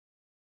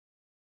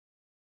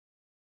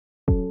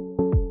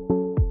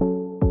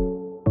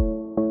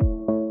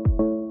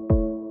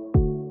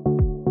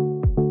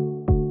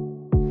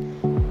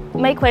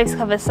Make Waves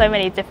covers so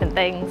many different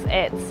things.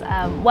 It's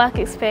work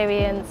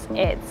experience,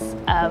 it's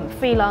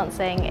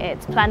freelancing,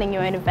 it's planning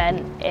your own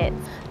event, it's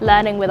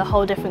learning with a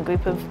whole different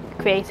group of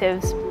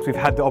creatives. We've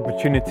had the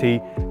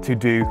opportunity to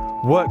do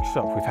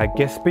workshops, we've had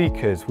guest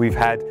speakers, we've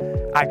had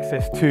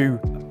access to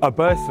a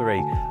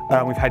bursary,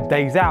 we've had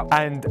days out,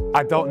 and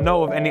I don't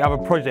know of any other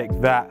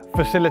project that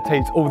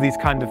facilitates all these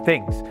kind of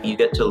things. You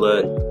get to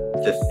learn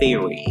the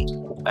theory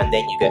and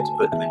then you get to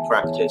put them in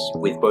practice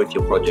with both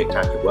your project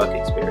and your work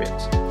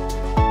experience.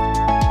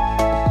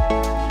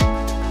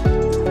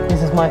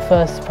 This is my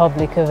first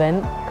public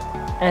event,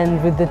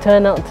 and with the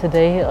turnout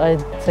today,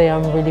 I'd say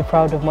I'm really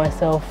proud of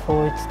myself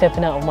for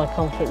stepping out of my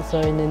comfort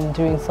zone and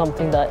doing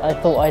something that I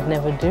thought I'd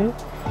never do.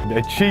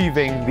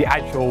 Achieving the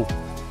actual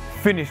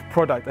finished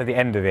product at the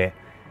end of it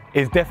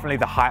is definitely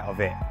the height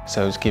of it.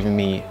 So it's given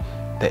me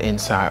the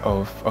insight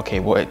of, okay,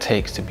 what it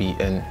takes to be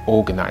an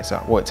organiser,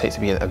 what it takes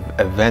to be an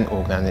event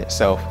organiser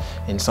itself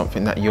in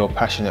something that you're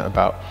passionate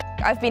about.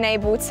 I've been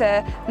able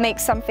to make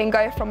something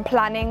go from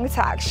planning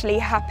to actually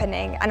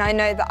happening, and I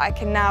know that I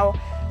can now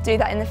do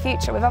that in the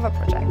future with other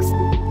projects.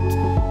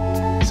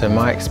 So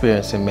my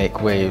experience in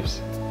Make Waves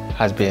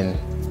has been,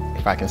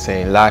 if I can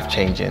say,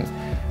 life-changing.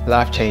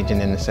 Life-changing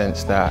in the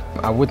sense that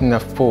I wouldn't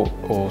have thought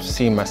or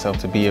seen myself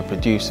to be a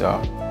producer.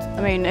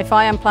 I mean, if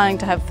I am planning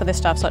to have for this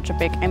to have such a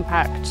big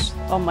impact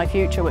on my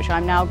future, which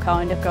I'm now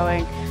kind of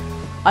going,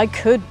 I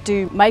could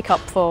do makeup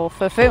for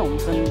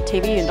films and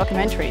TV and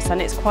documentaries, and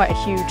it's quite a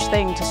huge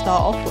thing to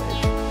start off with.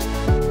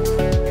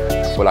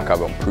 I feel like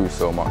I've improved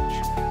so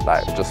much,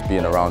 like just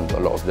being around a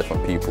lot of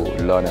different people,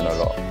 learning a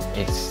lot.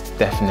 It's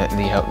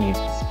definitely helped me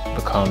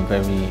become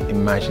very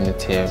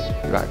imaginative,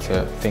 like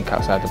to think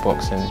outside the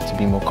box and to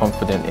be more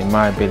confident in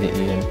my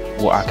ability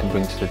and what I can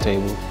bring to the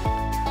table.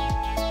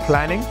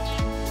 Planning,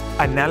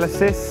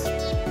 analysis,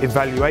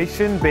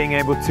 evaluation, being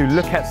able to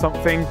look at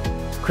something,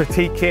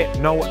 critique it,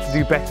 know what to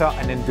do better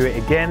and then do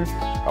it again.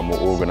 I'm more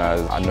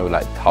organised, I know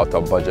like how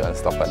to budget and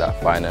stuff like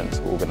that, finance,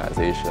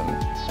 organisation.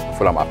 I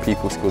feel like my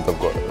people skills have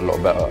got a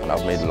lot better and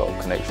I've made a lot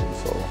of connections,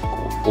 so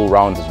all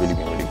round has really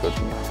been really good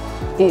for me.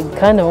 It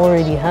kind of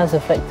already has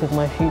affected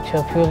my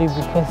future purely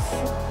because,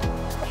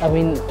 I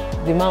mean,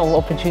 the amount of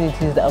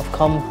opportunities that have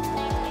come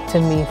to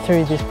me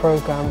through this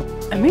programme.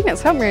 I mean,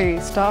 it's helped me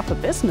start a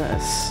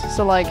business,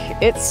 so like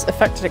it's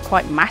affected it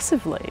quite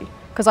massively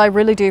because I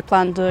really do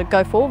plan to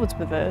go forwards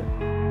with it.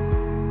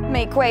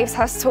 Make Waves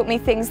has taught me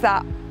things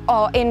that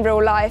are in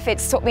real life.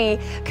 It's taught me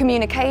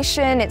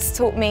communication, it's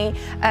taught me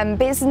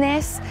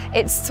business,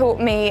 it's taught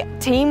me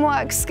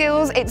teamwork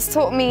skills, it's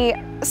taught me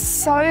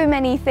so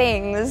many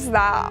things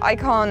that I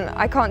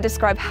can't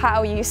describe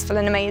how useful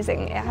and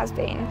amazing it has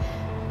been.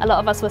 A lot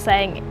of us were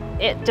saying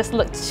it just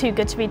looked too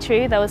good to be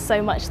true. There was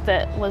so much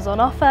that was on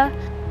offer,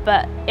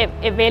 but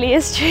it really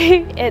is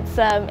true.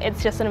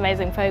 It's just an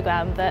amazing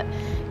programme that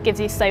gives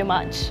you so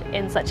much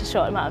in such a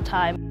short amount of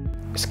time.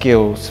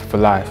 Skills for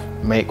life.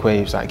 Make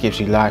Waves, that gives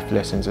you life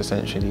lessons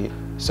essentially.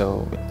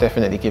 So it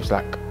definitely gives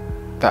like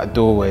that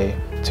doorway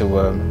to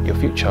your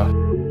future.